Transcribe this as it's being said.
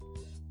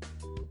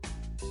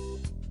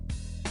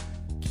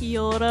Kia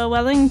ora,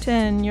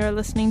 Wellington. You're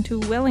listening to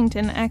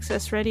Wellington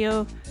Access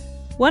Radio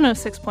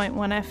 106.1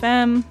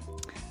 FM.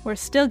 We're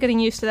still getting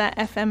used to that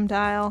FM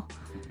dial.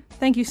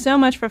 Thank you so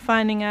much for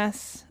finding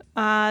us.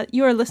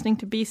 You are listening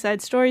to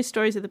B-Side Stories,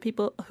 stories of the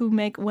people who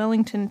make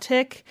Wellington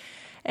tick.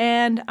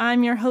 And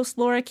I'm your host,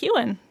 Laura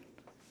Kewen.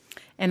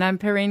 And I'm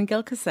Perrine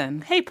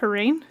Gilkison. Hey,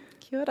 Perrine.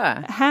 Kia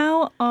ora.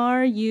 How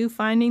are you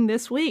finding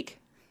this week?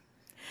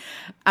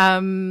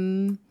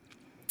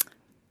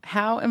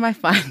 How am I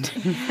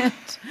finding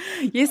it?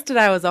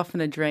 Yesterday I was off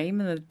in a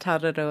dream in the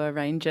Tararua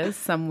Ranges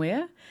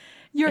somewhere.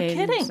 You're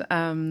kidding.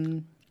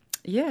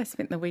 Yeah, I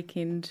spent the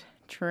weekend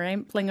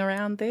trampling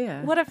around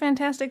there. What a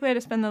fantastic way to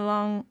spend the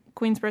long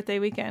Queen's Birthday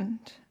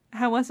weekend.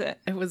 How was it?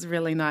 It was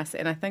really nice,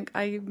 and I think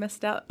I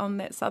missed out on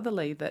that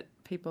southerly that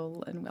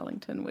people in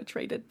Wellington were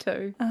treated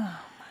to. Oh, my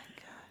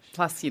gosh.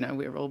 Plus, we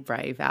were all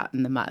brave out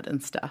in the mud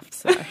and stuff,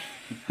 so.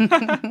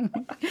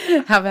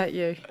 How about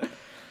you?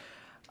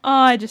 Oh,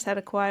 I just had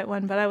a quiet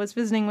one, but I was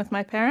visiting with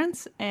my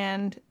parents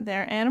and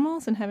their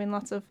animals and having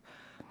lots of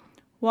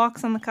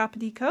walks on the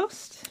Kapiti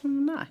coast. Oh,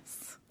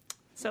 nice.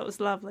 So it was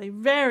lovely,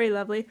 very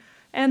lovely,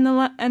 and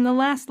the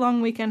last long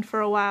weekend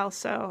for a while.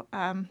 So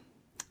I'm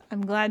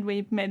glad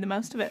we made the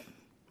most of it.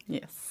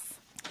 Yes.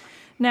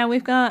 Now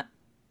we've got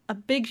a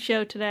big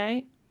show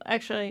today.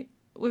 Actually,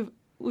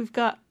 we've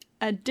got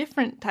a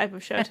different type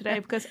of show today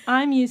because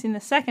I'm using the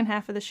second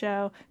half of the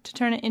show to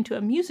turn it into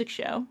a music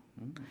show.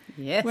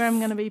 Yes. Where I'm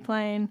going to be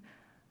playing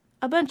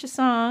a bunch of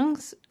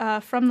songs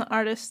from the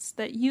artists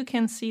that you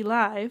can see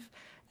live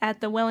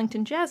at the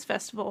Wellington Jazz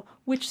Festival,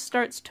 which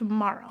starts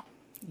tomorrow.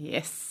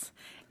 Yes.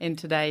 And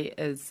today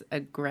is a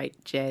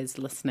great jazz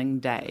listening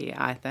day,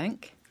 I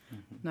think.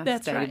 Mm-hmm. Nice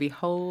That's day right. to be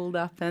holed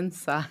up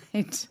inside.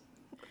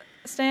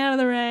 Stay out of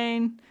the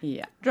rain.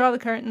 Yeah. Draw the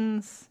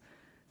curtains.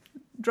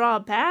 Draw a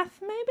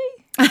bath, maybe?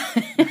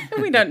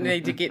 We don't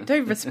need to get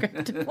too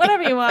prescriptive.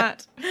 Whatever you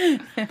want.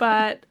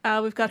 But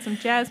we've got some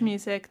jazz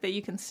music that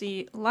you can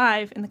see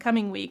live in the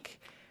coming week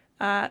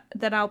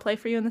that I'll play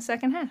for you in the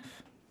second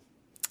half.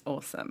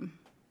 Awesome.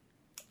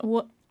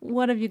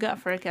 What have you got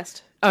for a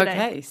guest today?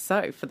 Okay,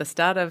 so for the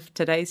start of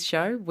today's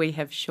show, we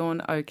have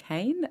Sean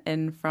O'Kane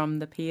in from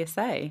the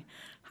PSA.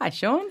 Hi,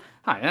 Sean.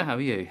 Hiya, how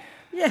are you?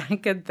 Yeah,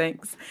 good,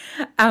 thanks.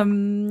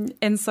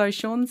 And so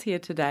Sean's here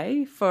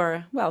today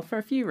for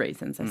a few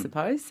reasons, I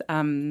suppose.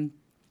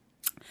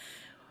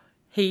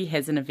 He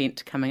has an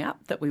event coming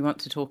up that we want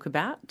to talk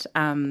about.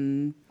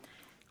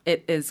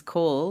 It is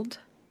called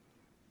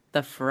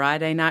the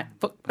Friday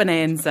Night Book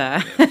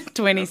Bonanza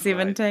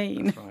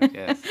 2017. That's right,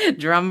 yes.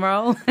 Drum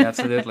roll.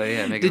 Absolutely.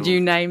 Yeah, Did you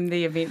name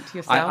the event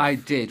yourself? I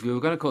did. We were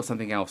going to call it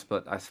something else,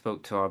 but I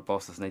spoke to our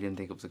bosses and they didn't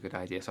think it was a good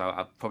idea, so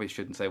I probably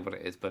shouldn't say what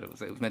it is, but it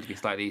was meant to be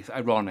slightly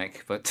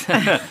ironic, but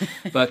I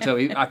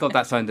thought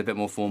that sounded a bit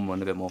more formal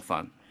and a bit more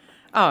fun.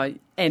 Oh,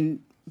 and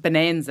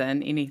bonanza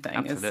and anything.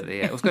 Absolutely,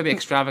 yeah. It was going to be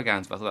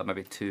extravagant, but I thought that might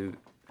be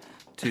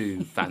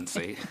too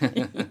fancy.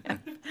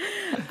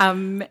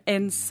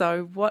 And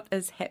so what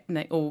is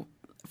happening, or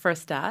for a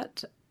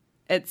start,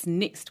 it's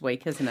next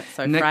week, isn't it?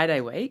 So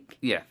Friday week.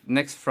 Yeah,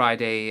 next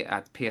Friday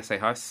at PSA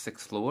House,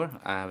 6th floor,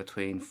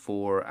 between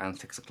 4 and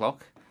 6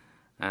 o'clock.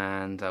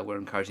 And we're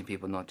encouraging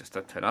people not just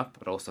to turn up,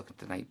 but also to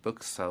donate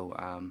books. So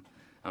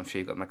I'm sure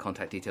you've got my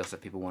contact details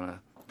if people want to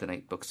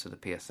donate books to the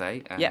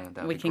PSA. Yeah,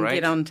 we can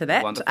get on to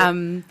that.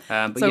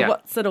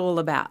 What's it all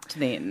about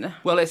then?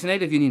 Well, it's an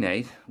aid of Union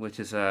Aid, which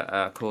is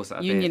a cause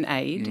that Union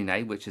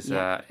Aid, which is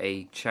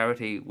a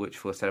charity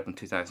which was set up in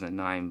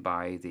 2009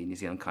 by the New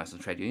Zealand Council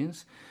of Trade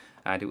Unions.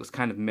 And it was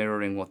kind of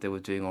mirroring what they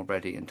were doing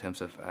already in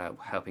terms of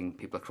helping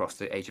people across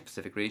the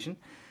Asia-Pacific region.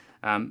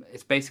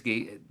 It's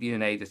basically,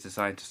 Union Aid is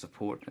designed to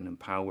support and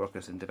empower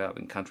workers in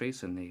developing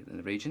countries in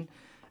the region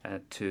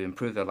to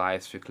improve their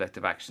lives through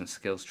collective action,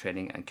 skills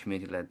training and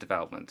community-led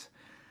development.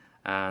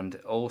 And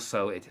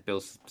also it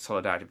builds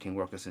solidarity between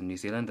workers in New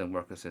Zealand and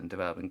workers in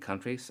developing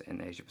countries in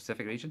the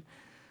Asia-Pacific region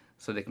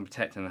so they can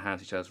protect and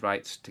enhance each other's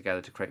rights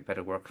together to create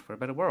better work for a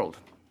better world.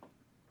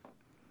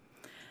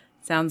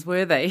 Sounds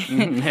worthy.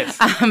 Yes.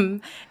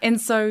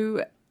 And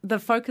so the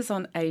focus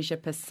on Asia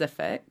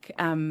Pacific,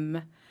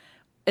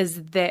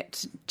 is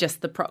that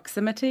just the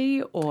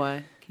proximity,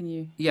 or can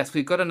you? Yes,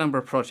 we've got a number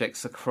of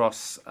projects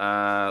across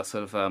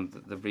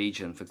the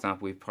region. For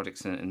example, we have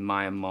projects in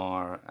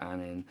Myanmar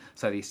and in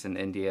southeastern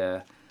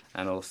India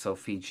and also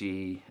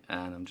Fiji.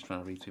 And I'm just trying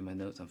to read through my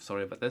notes. I'm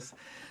sorry about this.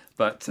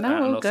 But and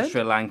also good.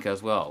 Sri Lanka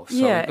as well. So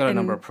we've got a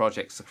number of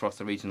projects across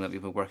the region that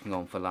we've been working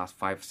on for the last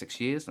 5 or 6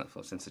 years,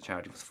 since the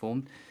charity was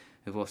formed.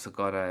 We've also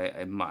got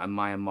a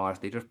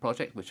Myanmar Leaders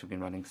Project, which we've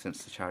been running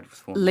since the charity was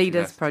formed.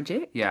 Leaders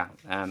Project? Yeah,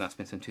 and that's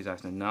been since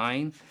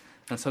 2009.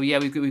 And so, yeah,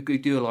 we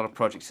do a lot of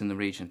projects in the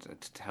region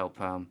to help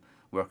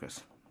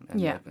workers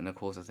and the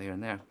causes here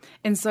and there.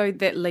 And so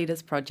that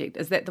Leaders Project,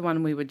 is that the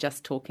one we were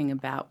just talking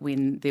about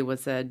when there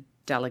was a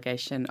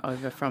delegation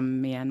over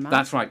from Myanmar?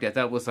 That's right, yeah.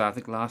 That was, I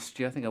think, last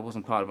year. I think I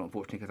wasn't part of it,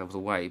 unfortunately, because I was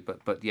away.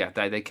 But yeah,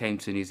 they came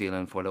to New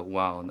Zealand for a little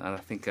while, and I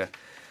think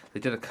they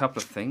did a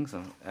couple of things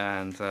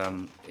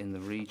and in the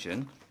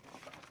region.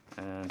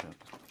 And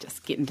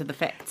just getting to the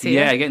facts here.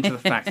 Yeah, getting to the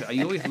facts.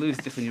 You always lose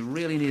just when you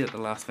really need it at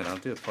the last minute. I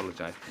do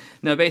apologise.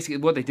 No, basically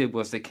what they did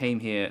was they came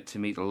here to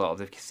meet a lot of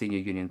the senior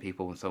union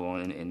people and so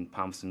on in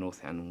Palmerston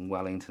North and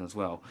Wellington as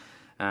well.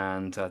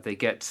 And they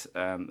get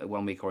a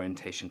 1-week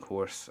orientation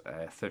course,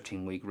 a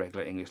 13-week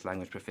regular English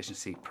language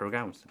proficiency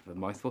program, which is a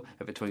mouthful,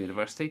 at Victoria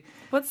University.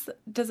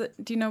 Do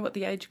you know what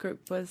the age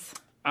group was?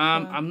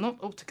 I'm not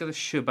altogether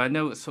sure, but I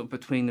know it's sort of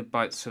between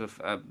about sort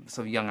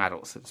of young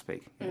adults, so to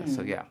speak.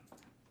 So yeah.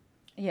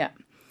 Yeah.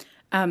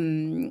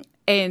 And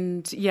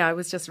yeah, I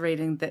was just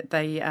reading that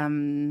they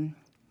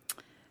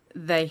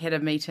had a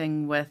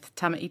meeting with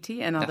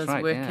Tamaiti and others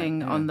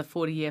working on the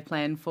 40-year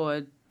plan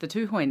for the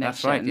Tūhoe Nation.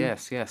 That's right,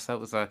 yes. That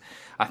was, I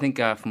think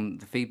from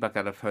the feedback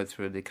that I've heard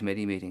through the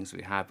committee meetings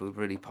we had, we were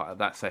really part of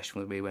that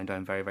session. We went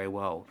down very, very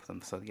well with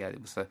them. So yeah,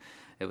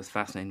 it was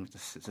fascinating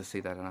to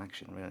see that in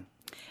action, really.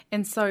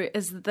 And so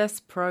is this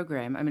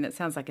program, I mean, it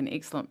sounds like an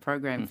excellent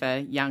program for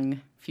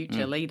young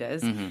future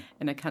leaders in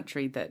a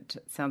country that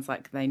sounds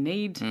like they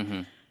need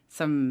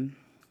some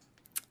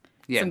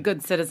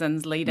good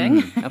citizens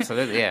leading.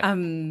 Absolutely, yeah.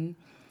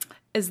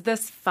 Is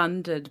this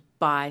funded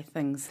by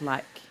things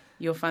like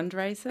your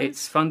fundraiser?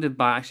 It's funded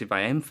by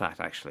MFAT,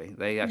 actually.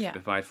 They actually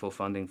provide full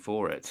funding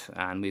for it,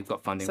 and we've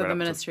got funding. So the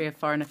Ministry of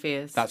Foreign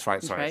Affairs. That's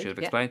right. Sorry, I should have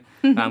explained.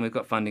 And we've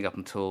got funding up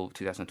until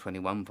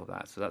 2021 for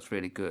that, so that's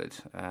really good.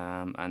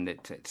 And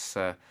it's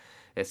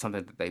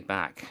something that they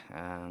back,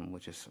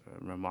 which is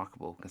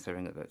remarkable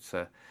considering that it's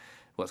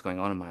what's going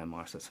on in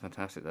Myanmar. So it's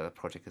fantastic that the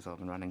project is up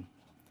and running.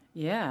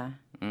 Yeah,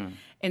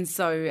 and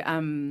so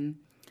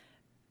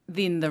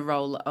then the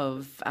role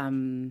of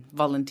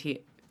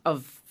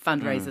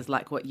fundraisers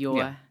like what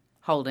you're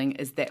holding,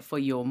 is that for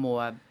your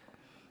more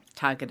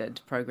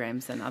targeted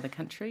programs in other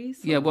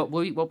countries? Yeah, what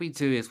we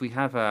do is we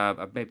have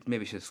maybe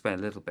we should explain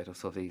a little bit of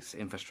sort of this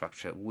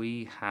infrastructure.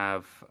 We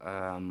have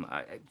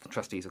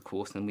trustees, of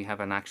course, and we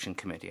have an action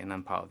committee, and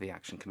I'm part of the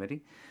action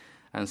committee.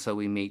 And so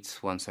we meet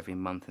once every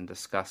month and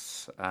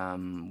discuss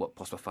what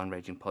possible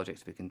fundraising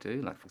projects we can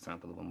do, like, for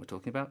example, the one we're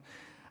talking about,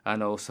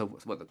 and also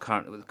what the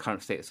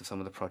current status of some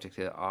of the projects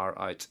that are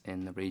out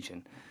in the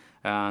region.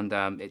 And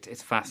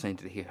it's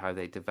fascinating to hear how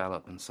they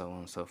develop and so on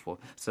and so forth.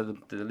 So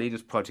the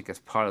Leaders Project is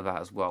part of that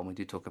as well. And we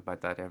do talk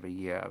about that every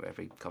year,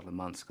 every couple of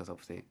months, because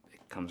obviously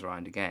it comes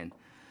around again.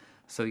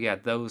 So yeah,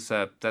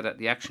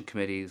 the Action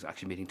Committee is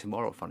actually meeting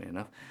tomorrow, funny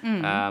enough.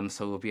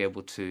 So we'll be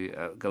able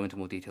to go into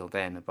more detail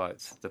then about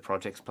the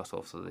projects, plus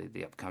also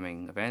the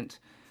upcoming event.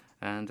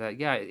 And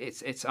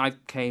I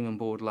came on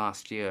board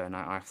last year, and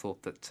I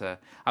thought that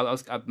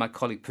my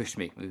colleague pushed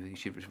me.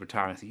 She was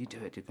retiring. I said, "You do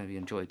it. You're going to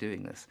enjoy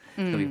doing this.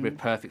 It's going to be really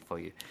perfect for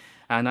you."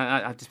 And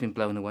I've just been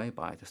blown away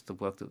by just the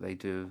work that they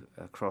do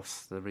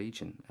across the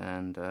region.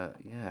 And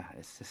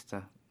it's just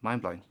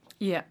mind blowing.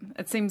 Yeah,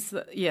 it seems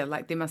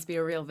like there must be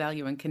a real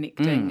value in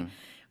connecting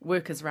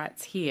workers'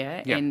 rights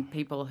here and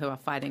people who are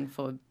fighting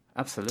for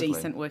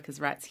decent workers'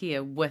 rights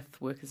here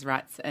with workers'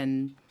 rights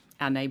in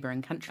our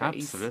neighbouring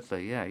countries.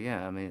 Absolutely,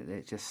 yeah. I mean,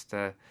 it just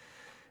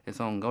it's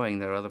ongoing.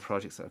 There are other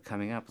projects that are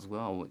coming up as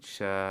well, which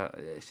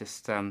it's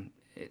just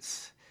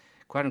it's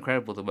quite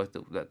incredible the work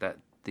that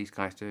these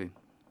guys do.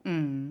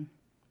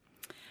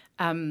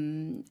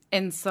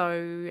 And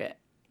so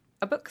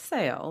a book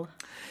sale.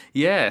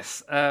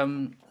 Yes.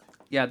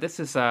 This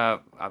is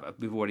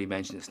we've already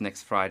mentioned it's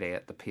next Friday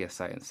at the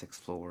PSA on the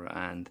 6th floor,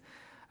 and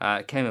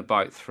it came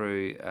about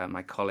through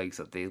my colleagues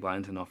at the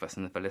Wellington office,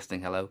 and if they're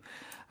listening, hello.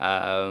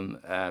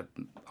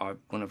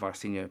 One of our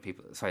senior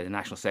people, the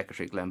National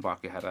Secretary, Glenn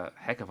Barkley, had a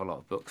heck of a lot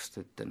of books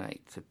to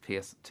donate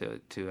to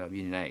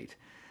Union Aid.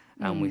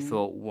 And we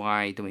thought,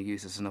 why don't we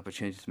use this as an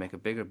opportunity to make a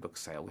bigger book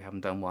sale? We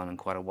haven't done one in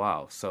quite a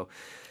while. So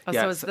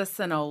is this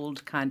an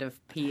old kind of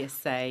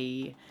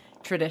PSA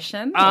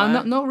tradition?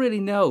 Not really.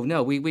 No.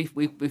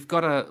 We've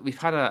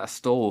had a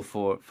stall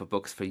for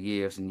books for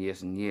years and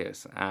years and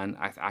years, and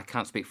I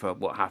can't speak for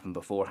what happened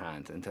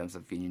beforehand in terms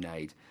of Union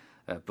Aid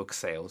book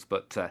sales,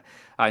 but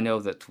I know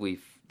that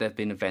there've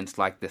been events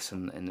like this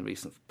in the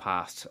recent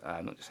past,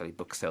 not necessarily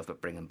book sales,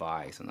 but bring and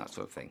buys and that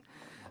sort of thing.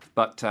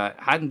 But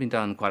hadn't been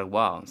done in quite a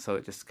while, so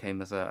it just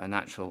came as a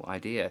natural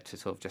idea to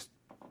sort of just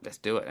let's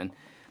do it. And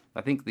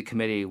I think the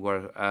committee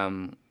were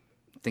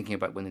thinking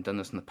about when they've done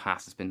this in the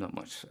past, there's been not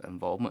much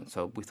involvement.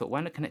 So we thought,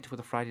 why not connect it with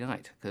a Friday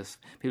night? Because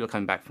people are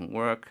coming back from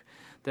work,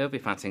 they'll be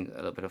fancying a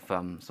little bit of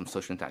some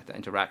social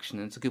interaction,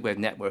 and it's a good way of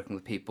networking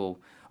with people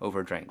over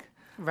a drink.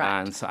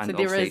 Right. And so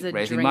there is a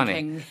raising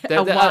drinking,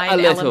 money. wine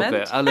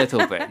element. A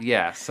little bit,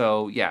 yeah.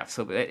 So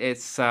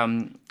it's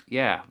and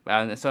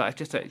so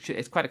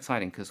it's quite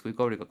exciting because we've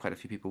already got quite a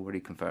few people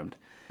already confirmed,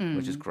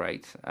 which is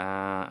great.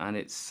 And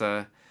it's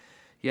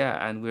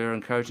and we're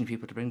encouraging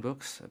people to bring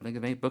books,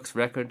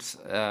 records,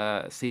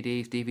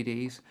 CDs,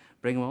 DVDs.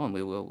 Bring them on.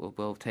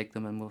 We'll take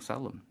them and we'll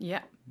sell them.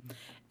 Yeah,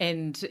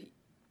 and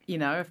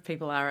if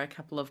people are a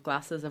couple of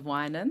glasses of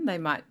wine in, they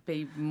might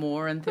be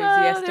more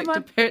enthusiastic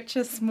to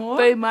purchase more.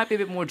 They might be a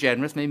bit more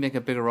generous, maybe make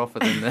a bigger offer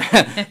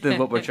than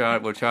what we're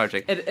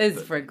charging. It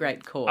is for a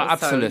great cause.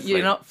 Absolutely. So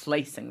you're not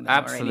fleecing them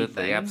Absolutely, or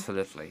anything.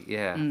 absolutely,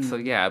 yeah. So,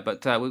 yeah,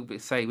 but we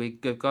say we've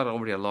got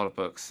already a lot of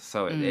books,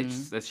 so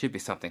there should be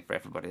something for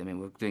everybody. I mean,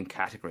 we're doing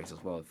categories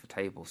as well for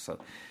tables, so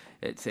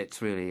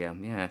it's really,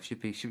 it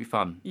should be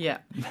fun. Yeah.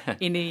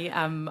 Any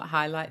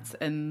highlights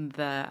in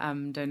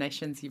the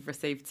donations you've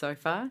received so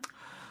far?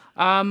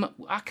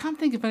 I can't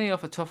think of any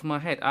off the top of my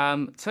head.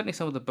 Certainly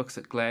some of the books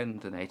that Glenn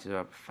donated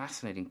are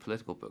fascinating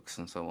political books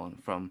and so on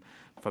from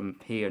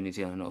here in New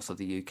Zealand and also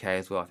the UK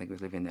as well. I think he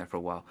was living there for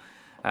a while.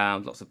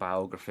 Lots of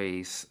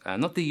biographies,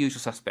 not the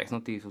usual suspects,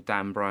 not the usual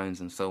Dan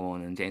Browns and so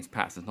on, and James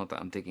Patterson's. Not that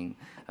I'm digging,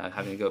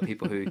 having a go at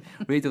people who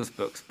read those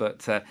books,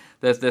 but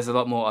there's a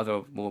lot more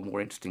other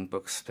more interesting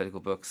books, political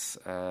books.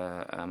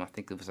 I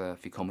think there was a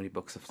few comedy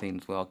books I've seen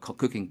as well,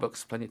 cooking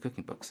books, plenty of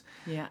cooking books.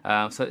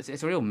 Yeah. So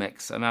it's a real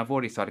mix. I mean, I've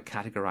already started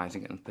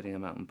categorising it and putting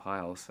them out in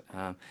piles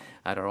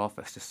at our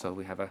office, just so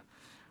we have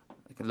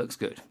it looks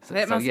good.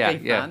 That must be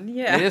fun,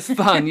 yeah. It is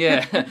fun,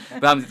 yeah.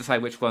 But I'm to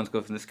decide which ones go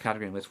in this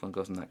category and which one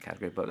goes in that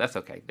category. But that's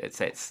okay.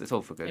 It's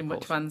all for good. And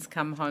cause. Which ones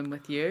come home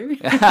with you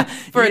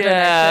for a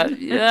donation?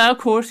 Yeah, of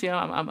course. Yeah,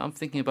 I'm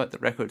thinking about the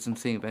records and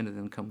seeing if any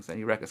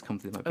records come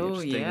through might be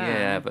interesting.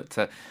 Yeah.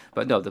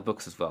 But no, the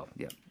books as well.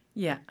 Yeah.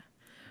 Yeah.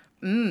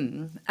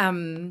 And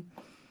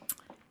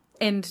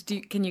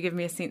can you give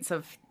me a sense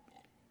of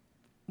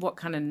what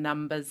kind of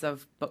numbers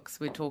of books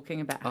we're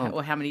talking about,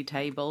 or how many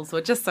tables, or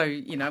just so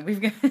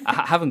we've got...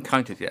 I haven't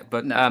counted yet,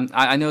 but no.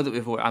 I know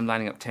that I'm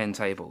lining up 10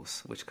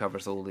 tables, which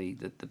covers all the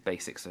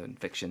basics in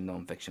fiction,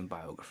 non-fiction,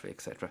 biography,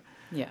 etc.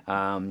 Yeah.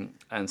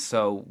 And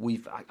so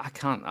I've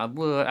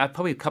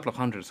probably a couple of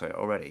hundred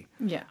already.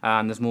 Yeah.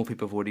 There's more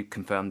people who've already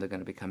confirmed they're going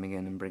to be coming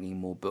in and bringing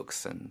more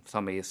books, and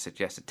somebody has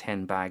suggested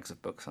 10 bags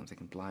of books. I'm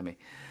thinking, blimey.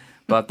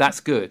 But that's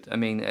good. I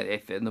mean,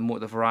 if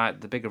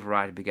the bigger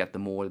variety we get, the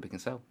more we can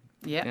sell.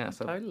 Yeah,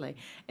 totally.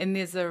 And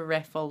there's a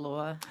raffle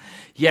or...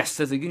 Yes,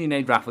 there's a Union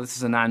Aid raffle. This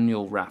is an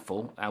annual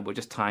raffle. We're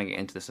just tying it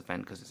into this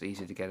event because it's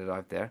easy to get it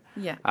out there.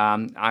 Yeah.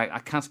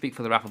 I can't speak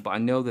for the raffle, but I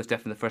know there's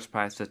definitely the first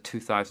prize is a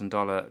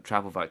 $2,000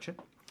 travel voucher.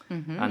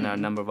 Mm-hmm. And there are a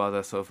number of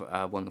other sort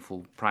of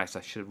wonderful prizes.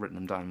 I should have written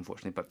them down,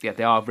 unfortunately. But yeah,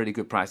 they are really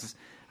good prizes.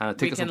 And the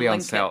tickets will be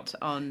on sale. It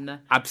on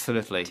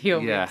absolutely. To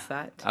your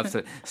website.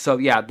 Absolutely. So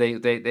yeah,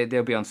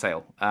 they'll be on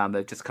sale.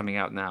 They're just coming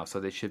out now, so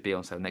they should be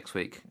on sale next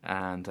week.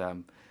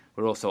 And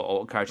we're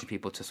also encouraging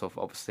people to sort of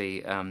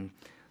obviously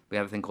we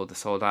have a thing called the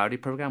Solidarity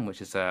Program,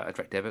 which is a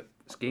direct debit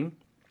scheme.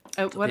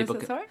 What is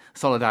it, sorry?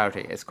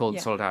 Solidarity. It's called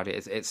Solidarity.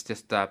 It's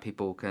just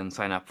people can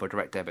sign up for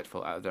direct debit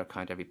out of their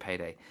account every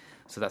payday.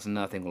 So that's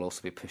another thing we'll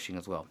also be pushing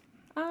as well.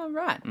 Oh,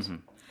 right. Mm-hmm.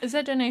 Is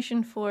that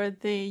donation for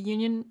the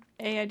Union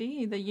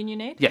AID, the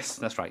Union Aid? Yes,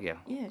 that's right, yeah.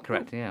 Yeah,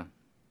 correct, cool.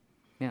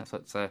 Yeah, so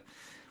it's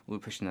we're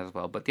pushing that as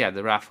well. But yeah,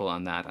 the raffle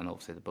on that, and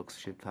obviously the books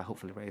should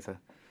hopefully raise a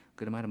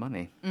good amount of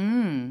money.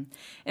 And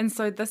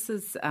so this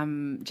is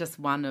just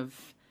one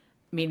of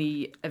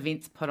many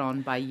events put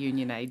on by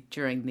Union Aid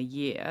during the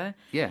year.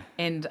 Yeah.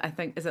 And I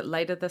think, is it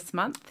later this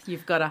month?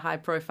 You've got a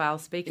high-profile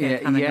speaker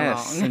coming along.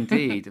 Yes,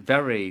 indeed.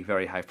 Very,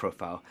 very high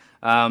profile.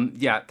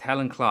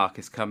 Helen Clark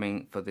is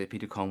coming for the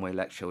Peter Conway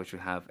lecture, which we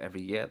have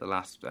every year.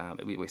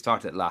 We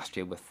started it last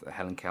year with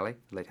Helen Kelly,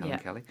 late Helen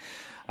Kelly.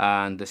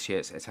 And this year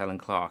it's Helen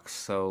Clark.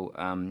 So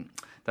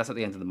that's at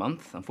the end of the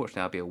month.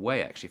 Unfortunately, I'll be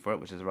away, actually, for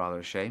it, which is rather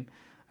a shame.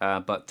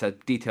 But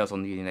details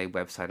on the Union Aid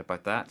website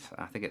about that.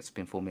 I think it's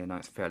been formally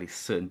announced fairly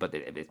soon, but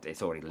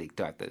it's already leaked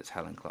out that it's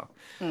Helen Clark.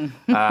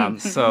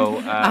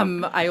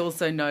 I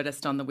also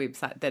noticed on the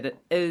website that it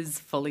is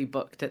fully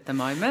booked at the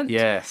moment.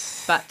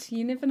 Yes. But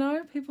you never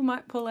know. People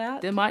might pull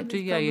out. They might do,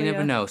 yeah, you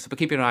never know. So, but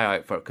keep your eye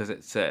out for it because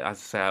it's, as I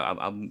say,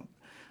 I'm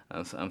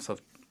sort of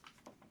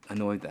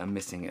annoyed that I'm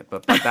missing it.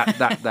 But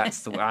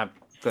that's the way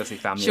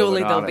family.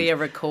 Surely there'll be a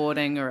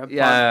recording or a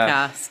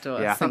podcast or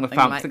something like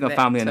that. I think my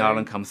family in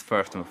Ireland comes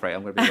first. I'm afraid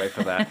I'm going to be away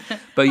for that.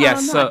 But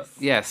yes,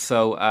 that's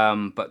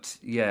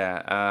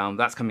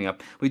coming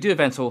up. We do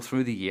events all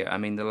through the year. I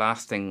mean, the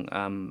last thing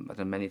I don't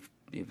know many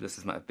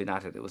listeners might have been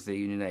at it was the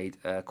Union Aid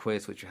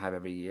quiz, which we have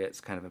every year. It's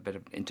kind of a bit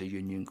of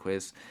inter-union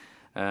quiz.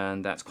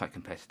 And that's quite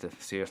competitive,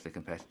 seriously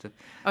competitive.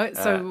 Oh,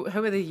 so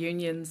who are the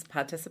unions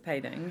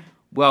participating?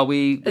 Well,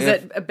 is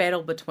it a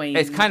battle between?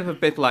 It's kind of a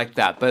bit like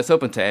that, but it's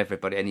open to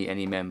everybody,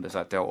 any members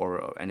out there,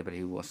 or anybody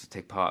who wants to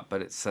take part.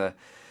 But it's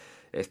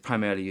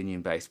primarily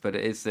union based. But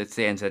it's the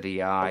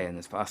NZEI, and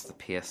there's us,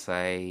 the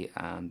PSA,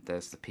 and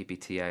there's the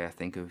PPTA. I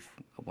think who've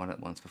won it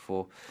once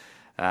before.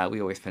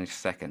 We always finish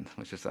second,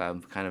 which is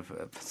kind of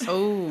hurts a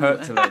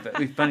little bit.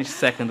 We've finished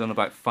second on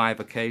about 5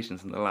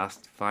 occasions in the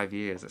last 5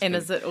 years.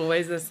 Is it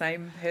always the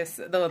same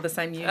person, or the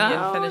same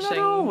union finishing? Not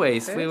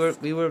always.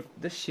 First? We were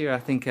this year. I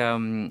think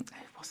I've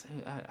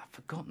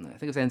forgotten it. I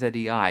think it was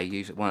NZEI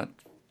usually won it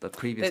the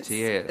previous 2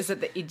 years. Is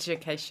it the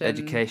education?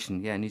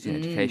 Education, yeah, New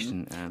Zealand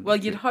education. Well,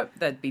 you'd hope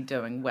they'd be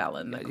doing well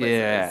in the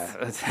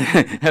quizzes.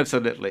 Yeah,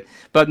 absolutely.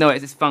 But no,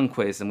 it's a fun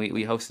quiz, and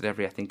we host it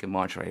every, I think, in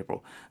March or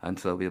April, and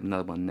so there'll be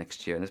another one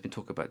next year. And there's been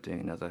talk about doing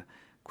another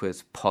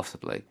quiz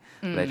possibly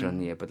later in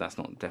the year, but that's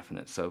not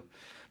definite. So,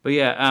 but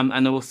yeah,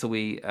 and also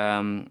we,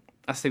 I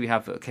say we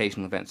have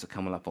occasional events that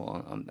come up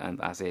on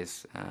as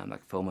is,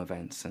 like film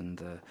events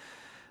and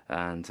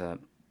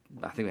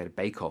I think we had a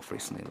bake-off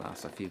recently a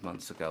few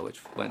months ago, which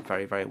went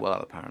very, very well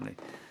apparently.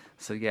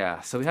 So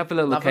yeah, so we have a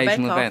little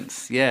occasional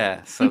events.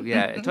 Yeah, so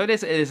yeah, so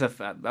it is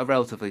a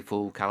relatively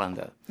full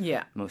calendar.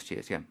 Yeah, most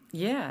years. Yeah.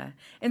 Yeah,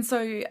 and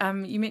so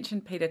you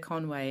mentioned Peter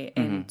Conway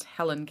and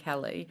Helen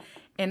Kelly,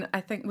 and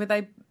I think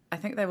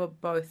they were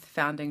both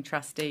founding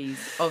trustees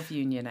of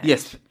Union Age.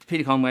 Yes,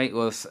 Peter Conway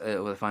was one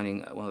of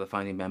the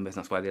founding members,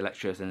 and that's why the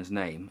lecturer is in his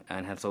name,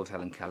 and so was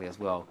Helen Kelly as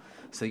well.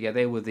 So yeah,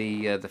 they were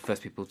the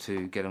first people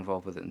to get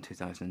involved with it in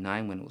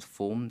 2009 when it was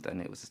formed,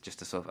 and it was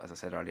just a sort of, as I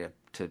said earlier,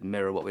 to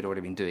mirror what we'd already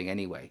been doing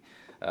anyway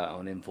on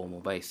an informal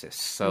basis.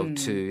 So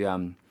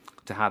to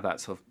have that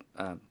sort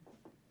of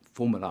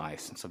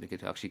formalised, and so we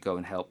could actually go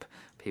and help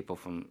people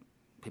from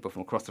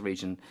across the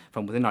region,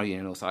 from within our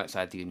union and also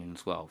outside the union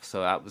as well.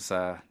 So that was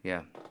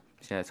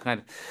it's kind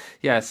of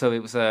so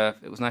it was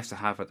nice to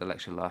have her at the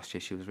lecture last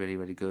year. She was really,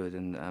 really good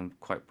and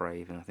quite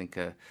brave, and I think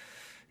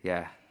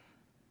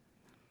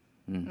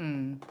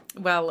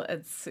Well,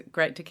 it's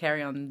great to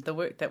carry on the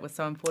work that was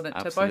so important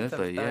to both of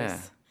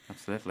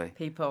those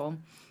people.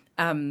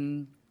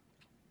 And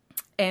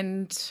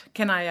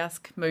can I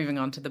ask, moving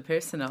on to the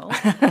personal,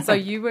 so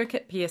you work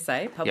at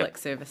PSA, Public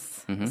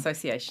Service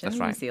Association,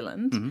 New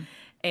Zealand,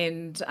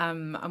 and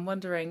I'm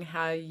wondering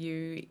how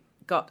you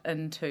got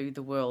into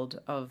the world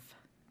of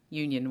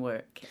union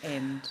work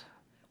and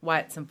why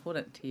it's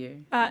important to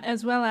you.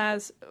 As well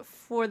as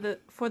for the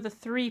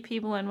three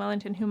people in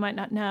Wellington who might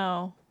not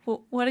know,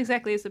 what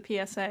exactly is the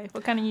PSA?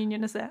 What kind of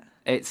union is that?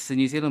 It's the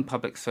New Zealand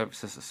Public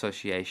Services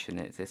Association.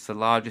 It's the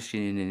largest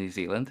union in New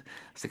Zealand,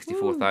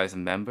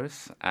 64,000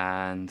 members,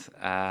 and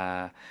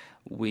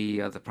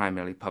we are the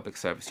primarily public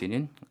service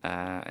union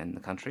in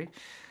the country.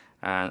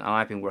 And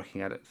I've been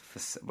working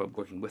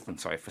with them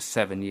for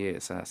 7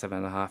 years,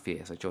 7.5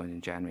 years. I joined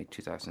in January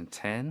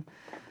 2010.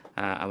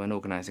 I'm an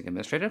organising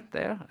administrator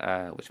there,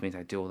 which means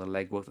I do all the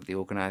legwork that the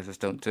organisers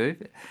don't do.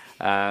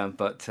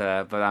 But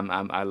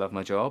I love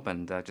my job,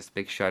 and just a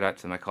big shout out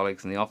to my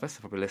colleagues in the office.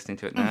 They're probably listening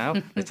to it now.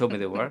 They told me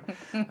they were.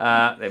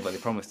 They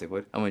promised they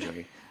would. I'm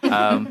joking. So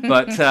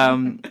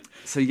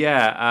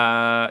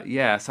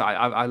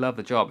I love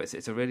the job.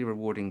 It's a really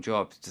rewarding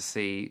job to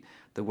see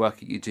the work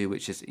that you do,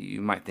 which is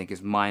you might think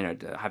is minor,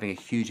 having a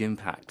huge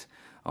impact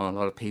on a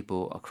lot of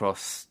people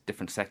across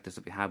different sectors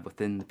that we have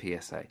within the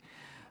PSA.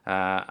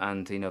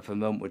 And for the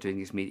moment we're doing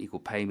these equal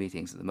pay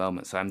meetings at the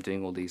moment, so I'm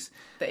doing all these.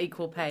 The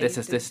equal pay. This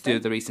is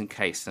the recent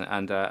case,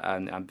 and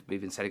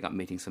we've been setting up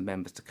meetings for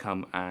members to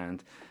come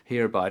and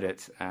hear about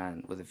it,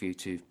 and with a view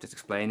to just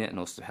explain it, and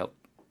also to help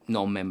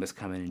non-members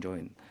come in and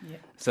join. Yeah.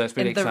 So it's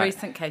really exciting. The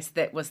recent case,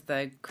 that was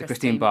the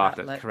Christine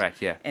Bartlett,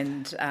 correct? Yeah.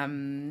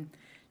 And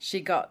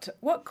she got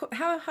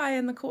how high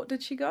in the court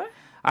did she go?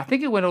 I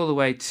think it went all the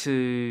way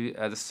to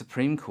the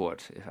Supreme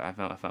Court, if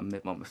I'm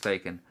not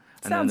mistaken.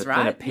 And Sounds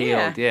then appealed,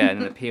 and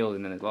then appealed,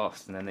 and then it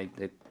lost, and then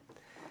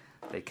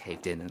they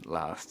caved in at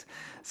last.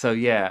 So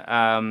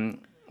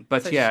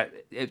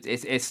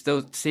it's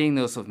still seeing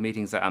those sort of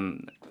meetings that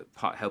I'm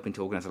helping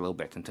to organise a little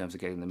bit in terms of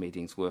getting the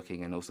meetings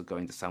working, and also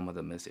going to some of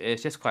them.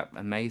 It's just quite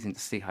amazing to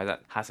see how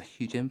that has a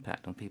huge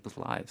impact on people's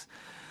lives,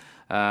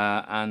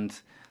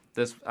 and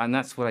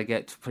that's what I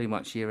get pretty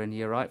much year in,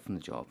 year out from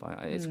the job.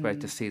 It's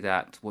great to see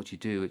that what you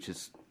do, which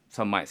is.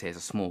 Some might say it's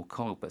a small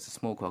cog, but it's a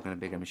small cog in a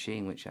bigger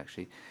machine, which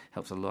actually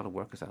helps a lot of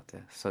workers out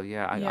there. So,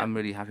 I'm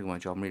really happy with my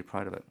job. I'm really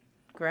proud of it.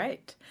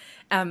 Great.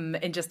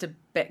 And just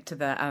back to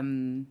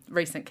the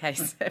recent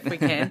case, if we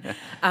can.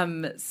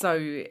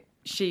 So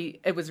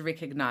it was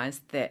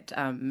recognised that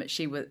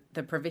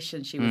the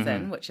provision she was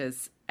in, which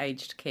is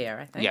aged care,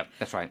 I think. Yeah,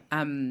 that's right.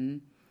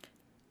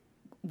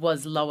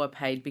 Was lower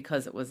paid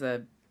because it was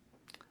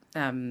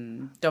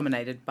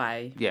dominated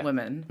by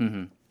women.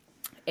 Mm-hmm.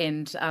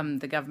 And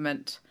the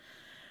government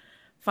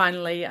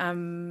finally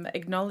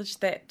acknowledged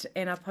that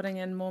and are putting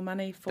in more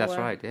money for That's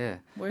right, yeah.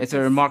 Workers. It's a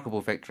remarkable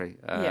victory,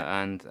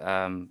 and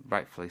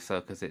rightfully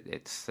so, because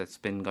it's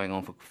been going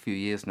on for a few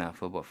years now.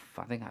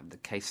 I think the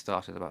case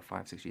started about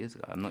 5-6 years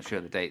ago. I'm not sure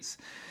of the dates.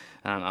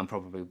 I'm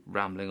probably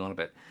rambling on a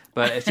bit,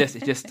 but it's just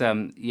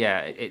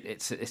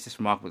it's just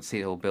remarkable to see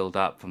it all build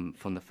up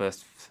from the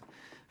first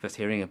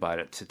hearing about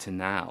it to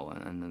now,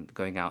 and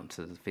going out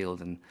into the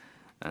field and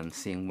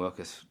seeing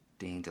workers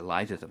being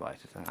delighted about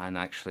it and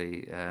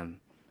actually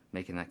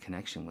making that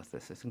connection with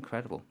this. It's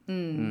incredible.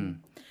 And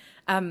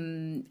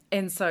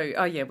so,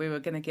 we were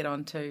going to get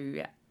on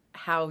to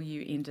how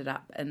you ended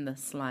up in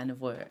this line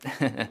of work.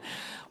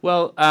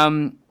 Well, I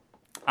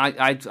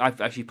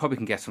actually probably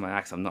can guess from my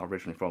accent. I'm not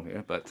originally from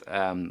here, but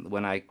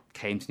when I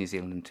came to New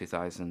Zealand in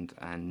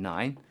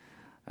 2009,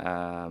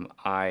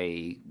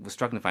 I was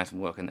struggling to find some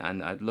work, and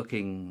I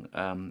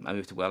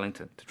moved to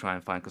Wellington to try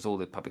and find, because all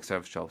the public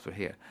service jobs were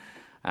here.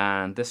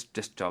 And this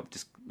job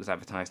just was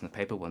advertised in the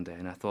paper one day,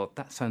 and I thought,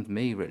 that sounds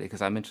me, really,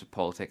 because I'm into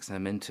politics, and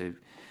I'm into,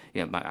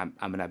 I'm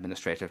an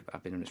administrator.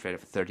 I've been an administrator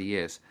for 30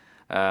 years.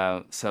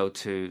 This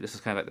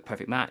was kind of like the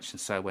perfect match, and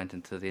so I went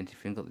into the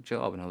interview and got the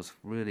job, and I was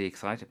really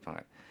excited by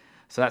it.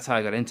 So that's how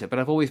I got into it. But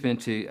I've always been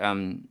into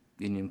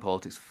union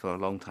politics for a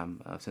long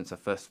time, since I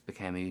first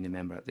became a union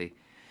member at the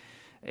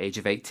age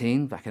of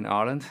 18 back in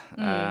Ireland.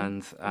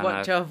 And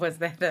what job was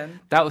that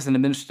then? That was an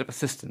administrative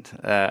assistant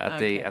at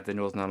the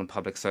Northern Ireland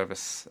Public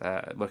Service,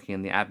 working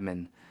in the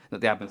agricultural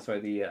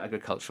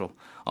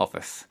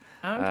office.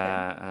 Okay.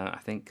 I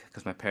think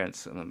because my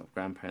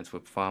grandparents were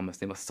farmers,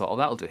 they must have thought,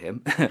 that'll do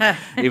him,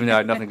 even though I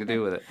had nothing to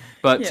do with it.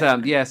 But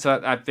so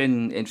I've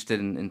been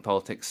interested in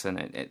politics, and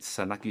it's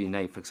like Union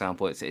Aid, for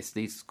example. It's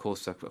these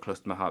causes are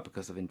close to my heart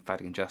because of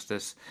fighting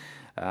injustice,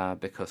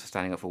 because of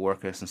standing up for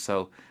workers, and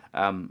so.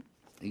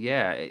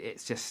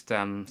 It's just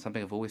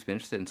something I've always been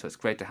interested in. So it's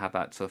great to have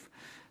that sort of,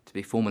 to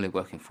be formally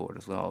working for it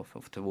as well,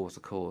 towards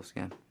the cause.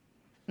 Yeah.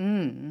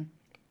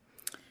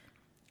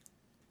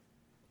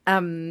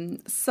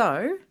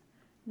 So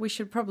we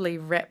should probably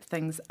wrap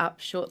things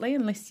up shortly,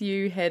 unless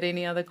you had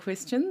any other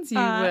questions.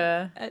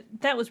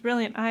 That was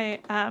brilliant. I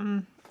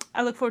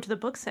look forward to the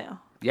book sale.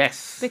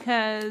 Yes.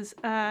 Because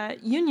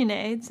Union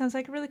Aid sounds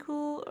like a really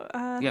cool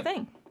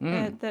thing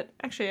that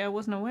actually I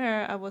wasn't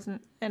aware.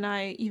 And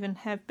I even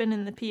have been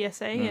in the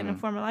PSA in a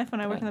former life when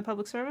I worked in the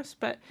public service.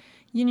 But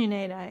Union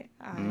Aid, I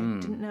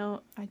didn't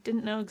know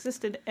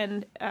existed,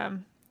 and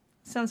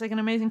sounds like an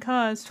amazing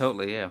cause.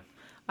 Totally, yeah.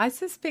 I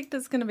suspect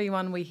it's going to be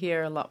one we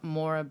hear a lot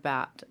more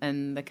about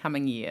in the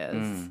coming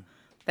years.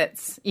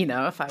 That's,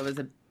 if I was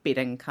a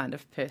betting kind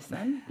of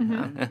person,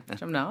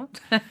 which I'm not.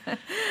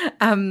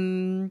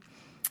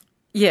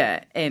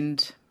 Yeah,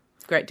 and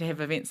great to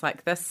have events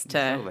like this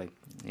to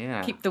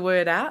keep the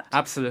word out.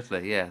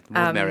 Absolutely, yeah. The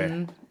more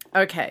merrier.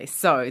 Okay,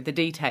 so the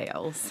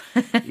details.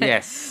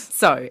 Yes.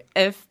 So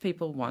if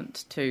people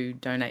want to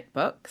donate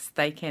books,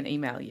 they can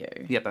email you.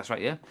 Yep, that's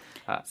right, yeah.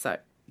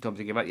 Do you want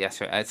me to give it? Yes,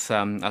 sure. It's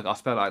I'll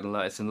spell it out.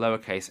 It's in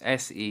lowercase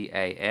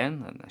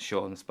SEAN, and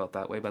short and spelled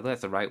that way, by the way.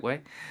 That's the right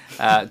way.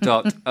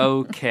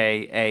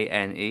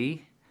 .OKANE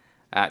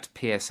at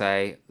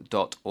psa.org.nz.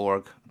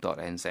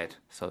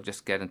 So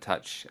just get in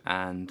touch,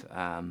 and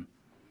I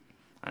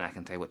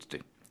can tell you what to do.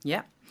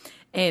 Yeah,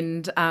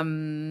 and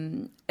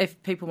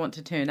if people want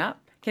to turn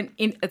up,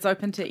 it's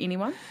open to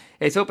anyone.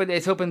 It's open to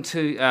open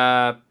to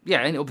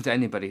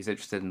anybody who's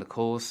interested in the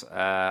cause.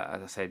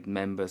 As I said,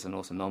 members and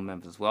also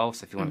non-members as well.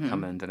 So if you want to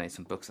come and donate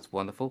some books, that's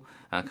wonderful.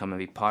 Come and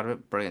be part of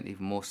it, brilliant,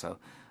 even more so.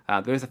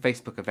 There is a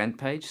Facebook event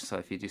page, so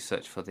if you do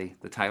search for the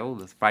title,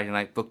 the Friday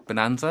Night Book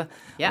Bonanza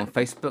on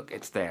Facebook,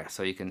 it's there.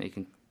 So you can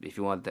if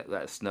you want to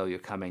let us know you're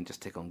coming,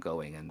 just tick on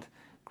going, and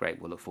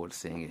great, we'll look forward to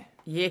seeing you.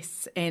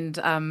 Yes, and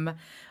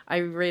I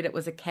read it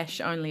was a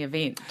cash-only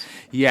event.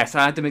 Yes,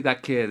 I had to make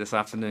that clear this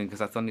afternoon,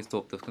 because I suddenly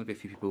thought there was going to be a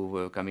few people who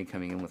were coming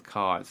in with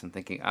cards and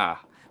thinking,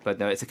 but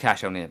no, it's a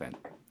cash-only event.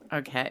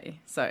 Okay,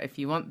 so if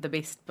you want the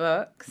best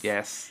books,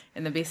 yes,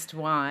 and the best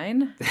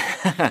wine,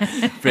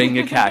 bring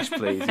your cash,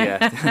 please.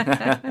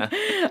 Yeah.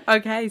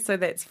 Okay, so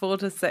that's 4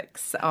 to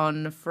 6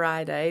 on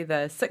Friday,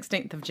 the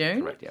 16th of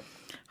June. Correct. Yeah.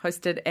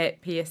 Hosted at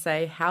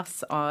PSA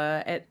House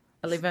at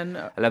 11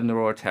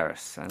 Aurora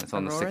Terrace, and it's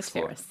on Aurora the 6th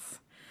floor. Terrace.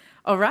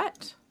 All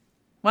right,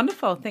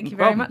 wonderful. Thank you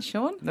very much,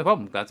 Sean. No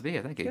problem. Glad to be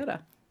here. Thank you. Kia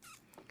ora.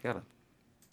 Kia ora.